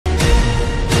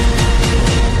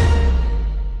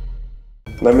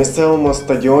На місцевому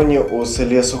стадіоні у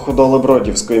селі Суходоли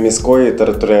Бродівської міської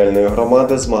територіальної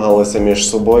громади змагалися між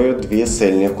собою дві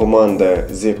сильні команди.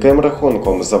 З яким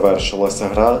рахунком завершилася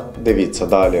гра, дивіться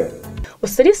далі. У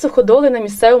селі Суходоли на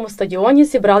місцевому стадіоні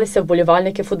зібралися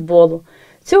вболівальники футболу.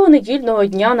 Цього недільного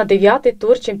дня на 9-й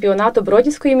тур чемпіонату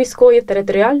Бродівської міської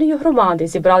територіальної громади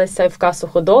зібралися ФК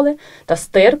Суходоли та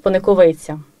Стир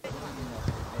Пониковиця.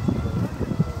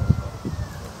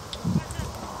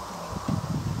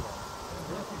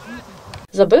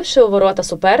 Забивши у ворота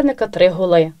суперника 3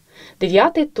 голи.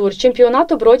 9-й тур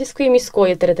чемпіонату Бродівської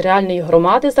міської територіальної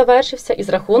громади завершився із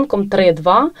рахунком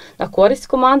 3-2 на користь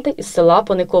команди із села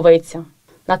Пониковиця.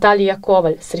 Наталія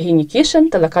Коваль, Сергій Нікішин,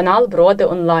 телеканал Броди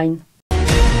онлайн.